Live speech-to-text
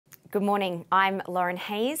Good morning, I'm Lauren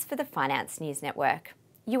Hayes for the Finance News Network.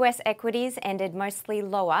 US equities ended mostly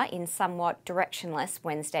lower in somewhat directionless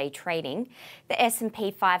Wednesday trading. The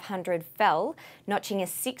S&P 500 fell, notching a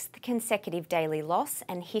sixth consecutive daily loss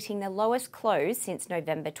and hitting the lowest close since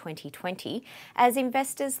November 2020, as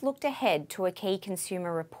investors looked ahead to a key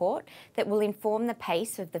consumer report that will inform the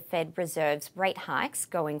pace of the Fed Reserve's rate hikes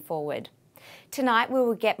going forward. Tonight, we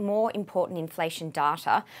will get more important inflation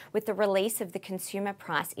data with the release of the Consumer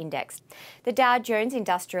Price Index. The Dow Jones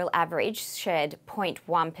Industrial Average shed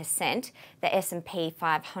 0.1%, the S&P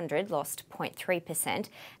 500 lost 0.3%,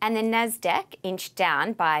 and the Nasdaq inched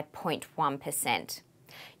down by 0.1%.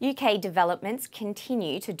 UK developments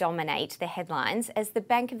continue to dominate the headlines as the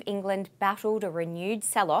Bank of England battled a renewed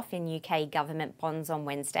sell-off in UK government bonds on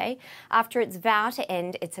Wednesday after its vow to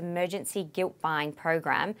end its emergency gilt-buying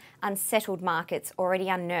program unsettled markets already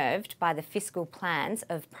unnerved by the fiscal plans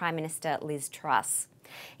of Prime Minister Liz Truss.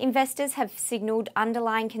 Investors have signalled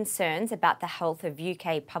underlying concerns about the health of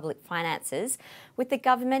UK public finances, with the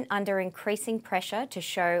government under increasing pressure to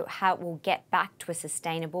show how it will get back to a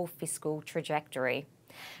sustainable fiscal trajectory.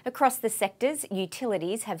 Across the sectors,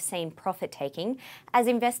 utilities have seen profit-taking as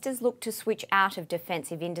investors look to switch out of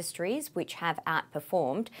defensive industries, which have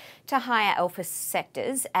outperformed, to higher alpha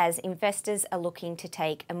sectors as investors are looking to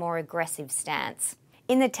take a more aggressive stance.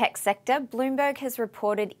 In the tech sector, Bloomberg has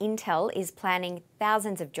reported Intel is planning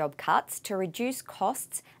thousands of job cuts to reduce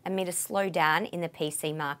costs amid a slowdown in the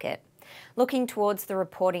PC market. Looking towards the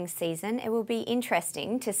reporting season, it will be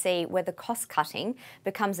interesting to see whether cost-cutting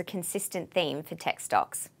becomes a consistent theme for tech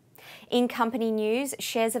stocks. In company news,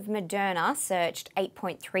 shares of Moderna surged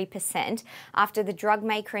 8.3% after the drug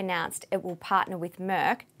maker announced it will partner with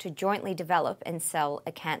Merck to jointly develop and sell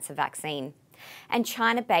a cancer vaccine. And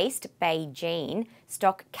China-based BeiGene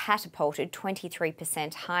stock catapulted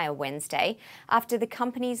 23% higher Wednesday after the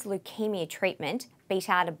company's leukemia treatment beat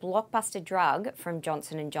out a blockbuster drug from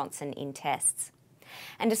Johnson & Johnson in tests.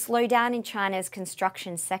 And a slowdown in China's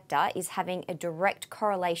construction sector is having a direct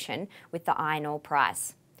correlation with the iron ore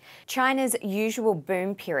price. China's usual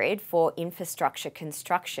boom period for infrastructure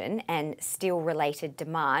construction and steel-related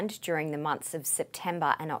demand during the months of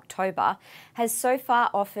September and October has so far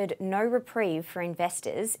offered no reprieve for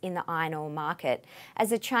investors in the iron ore market, as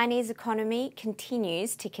the Chinese economy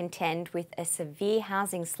continues to contend with a severe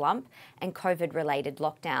housing slump and COVID-related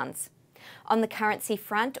lockdowns. On the currency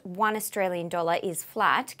front, one Australian dollar is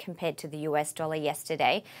flat compared to the US dollar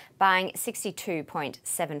yesterday, buying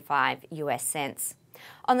 62.75 US cents.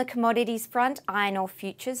 On the commodities front, iron ore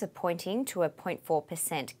futures are pointing to a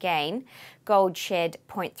 0.4% gain. Gold shed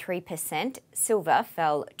 0.3%, silver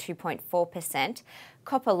fell 2.4%,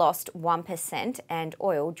 copper lost 1%, and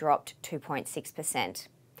oil dropped 2.6%.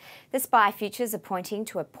 The SPI futures are pointing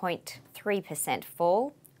to a 0.3%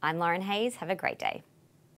 fall. I'm Lauren Hayes. Have a great day.